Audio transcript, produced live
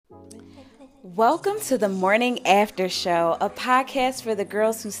Welcome to the Morning After Show, a podcast for the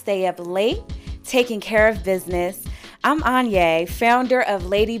girls who stay up late, taking care of business. I'm Aigner, founder of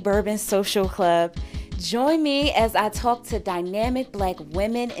Lady Bourbon Social Club. Join me as I talk to dynamic Black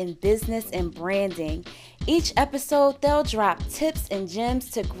women in business and branding. Each episode, they'll drop tips and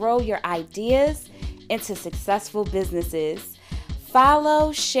gems to grow your ideas into successful businesses.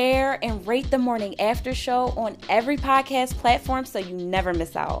 Follow, share, and rate the Morning After Show on every podcast platform so you never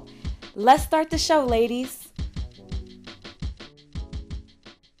miss out. Let's start the show, ladies.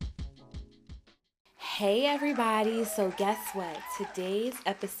 Hey, everybody. So guess what? Today's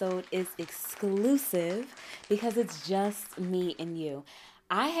episode is exclusive because it's just me and you.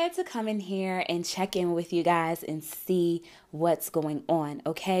 I had to come in here and check in with you guys and see what's going on,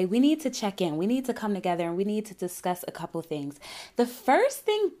 okay? We need to check in. We need to come together and we need to discuss a couple things. The first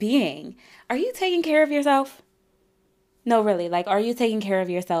thing being, are you taking care of yourself? No, really, are you taking care of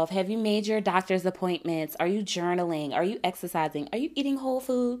yourself? Have you made your doctor's appointments? Are you journaling? Are you exercising? Are you eating whole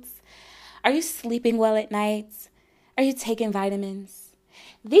foods? Are you sleeping well at night? Are you taking vitamins?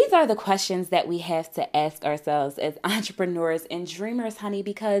 These are the questions that we have to ask ourselves as entrepreneurs and dreamers, honey,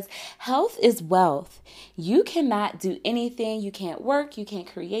 because health is wealth. You cannot do anything. You can't work. You can't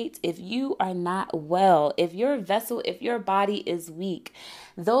create if you are not well. If your vessel, if your body is weak.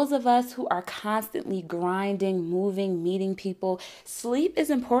 Those of us who are constantly grinding, moving, meeting people, sleep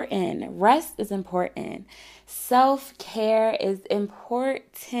is important. Rest is important. Self-care is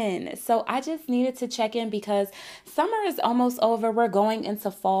important. So I just needed to check in because summer is almost over. We're going into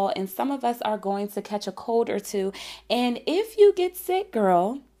fall and some of us are going to catch a cold or two. And if you get sick,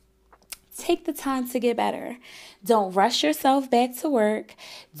 girl, take the time to get better. Don't rush yourself back to work.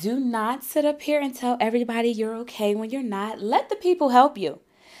 Do not sit up here and tell everybody you're okay when you're not. Let the people help you.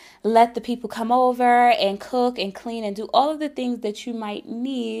 Let the people come over and cook and clean and do all of the things that you might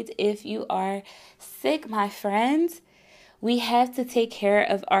need if you are sick, my friend. We have to take care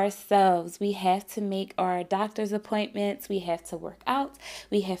of ourselves. We have to make our doctor's appointments. We have to work out.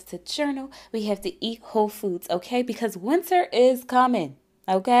 We have to journal. We have to eat whole foods, okay? Because winter is coming.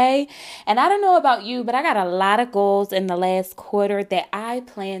 Okay. And I don't know about you, but I got a lot of goals in the last quarter that I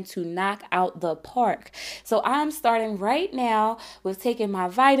plan to knock out the park. So I'm starting right now with taking my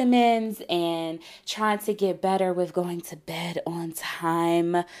vitamins and trying to get better with going to bed on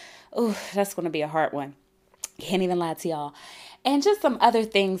time. Oh, that's going to be a hard one. Can't even lie to y'all. And just some other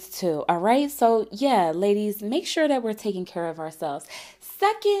things too. All right. So yeah, ladies, make sure that we're taking care of ourselves.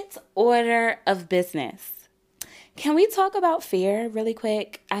 Second order of business. Can we talk about fear really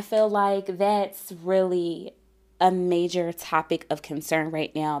quick? I feel like that's really a major topic of concern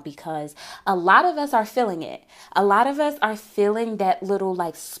right now because a lot of us are feeling it. A lot of us are feeling that little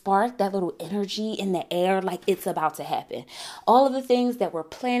spark, that little energy in the air, like it's about to happen. All of the things that we're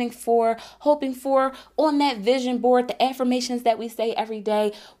planning for, hoping for on that vision board, the affirmations that we say every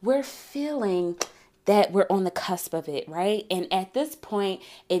day, we're feeling that we're on the cusp of it, right? And at this point,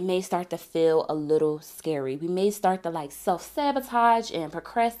 it may start to feel a little scary. We may start to self-sabotage and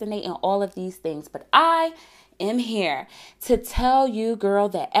procrastinate and all of these things. But I am here to tell you, girl,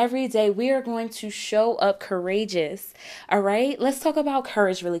 that every day we are going to show up courageous. All right? Let's talk about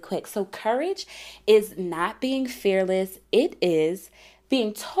courage really quick. So courage is not being fearless. It is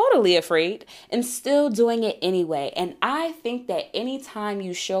being totally afraid and still doing it anyway. And I think that anytime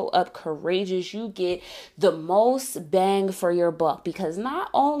you show up courageous, you get the most bang for your buck because not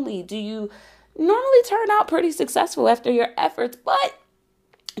only do you normally turn out pretty successful after your efforts, but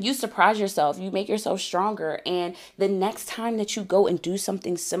you surprise yourself, you make yourself stronger. And the next time that you go and do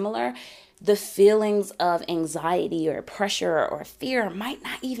something similar, the feelings of anxiety or pressure or fear might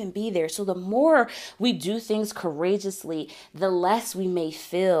not even be there. So the more we do things courageously, the less we may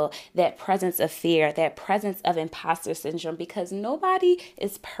feel that presence of fear, that presence of imposter syndrome, because nobody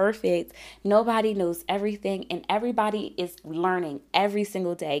is perfect. Nobody knows everything, and everybody is learning every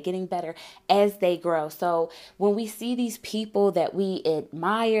single day, getting better as they grow. So when we see these people that we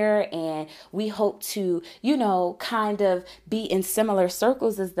admire and we hope to, kind of be in similar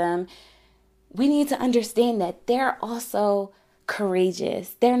circles as them, we need to understand that they're also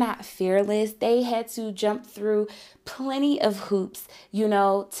courageous. They're not fearless. They had to jump through plenty of hoops,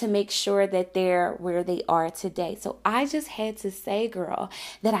 to make sure that they're where they are today. So I just had to say, girl,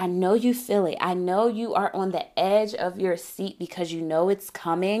 that I know you feel it. I know you are on the edge of your seat because you know it's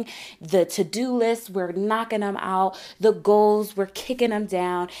coming. The to-do list, we're knocking them out. The goals, we're kicking them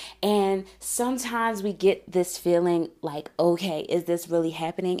down. And sometimes we get this feeling like, okay, is this really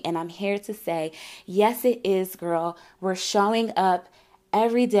happening? And I'm here to say, yes, it is, girl. We're showing up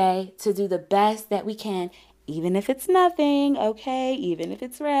every day to do the best that we can even if it's nothing, okay, even if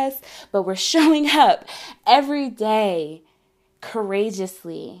it's rest, but we're showing up every day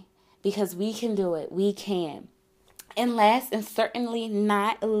courageously because we can do it. We can. And last and certainly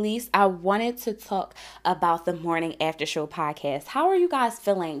not least, I wanted to talk about the Morning After Show podcast. How are you guys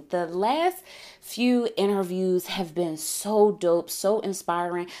feeling? The last few interviews have been so dope, so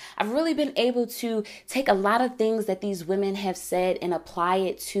inspiring. I've really been able to take a lot of things that these women have said and apply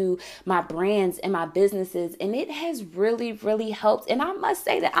it to my brands and my businesses. And it has really, really helped. And I must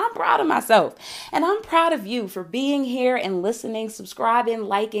say that I'm proud of myself. And I'm proud of you for being here and listening, subscribing,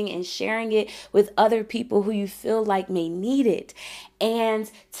 liking, and sharing it with other people who you feel like may need it. And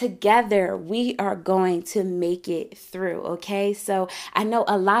together we are going to make it through. Okay. So I know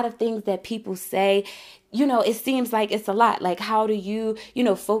a lot of things that people say, it seems like it's a lot. Like, how do you,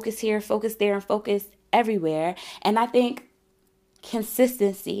 focus here, focus there, and focus everywhere? And I think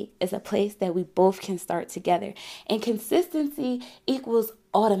consistency is a place that we both can start together. And consistency equals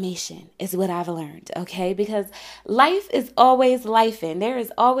automation is what I've learned, okay? Because life is always life, and there is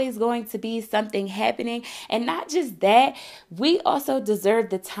always going to be something happening. And not just that, we also deserve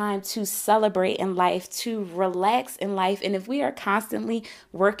the time to celebrate in life, to relax in life. And if we are constantly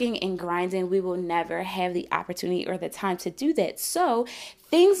working and grinding, we will never have the opportunity or the time to do that. So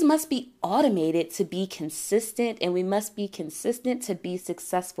things must be automated to be consistent, and we must be consistent to be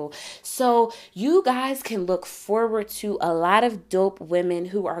successful. So you guys can look forward to a lot of dope women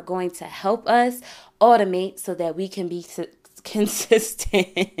who are going to help us automate so that we can be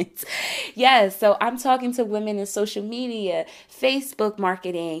consistent. Yes, so I'm talking to women in social media, Facebook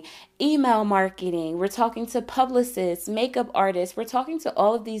marketing, email marketing. We're talking to publicists, makeup artists. We're talking to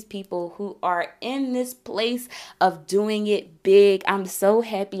all of these people who are in this place of doing it big. I'm so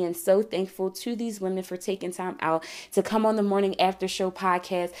happy and so thankful to these women for taking time out to come on the Morning After Show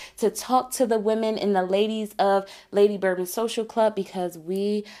podcast to talk to the women and the ladies of Lady Bourbon Social Club, because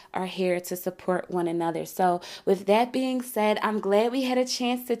we are here to support one another. So with that being said, I'm glad we had a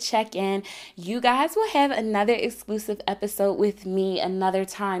chance to check in. You guys will have another exclusive episode with me another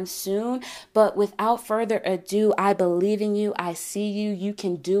time soon. But without further ado, I believe in you. I see you. You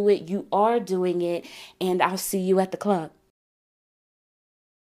can do it. You are doing it. And I'll see you at the club.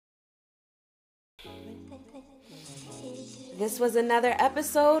 This was another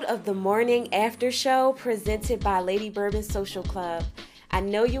episode of the Morning After Show presented by Lady Bourbon Social Club. I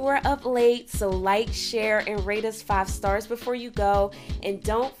know you were up late, so like, share, and rate us 5 stars before you go. And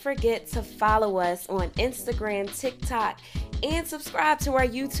don't forget to follow us on Instagram, TikTok, and subscribe to our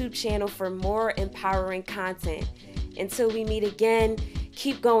YouTube channel for more empowering content. Until we meet again,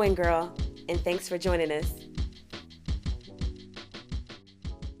 keep going, girl, and thanks for joining us.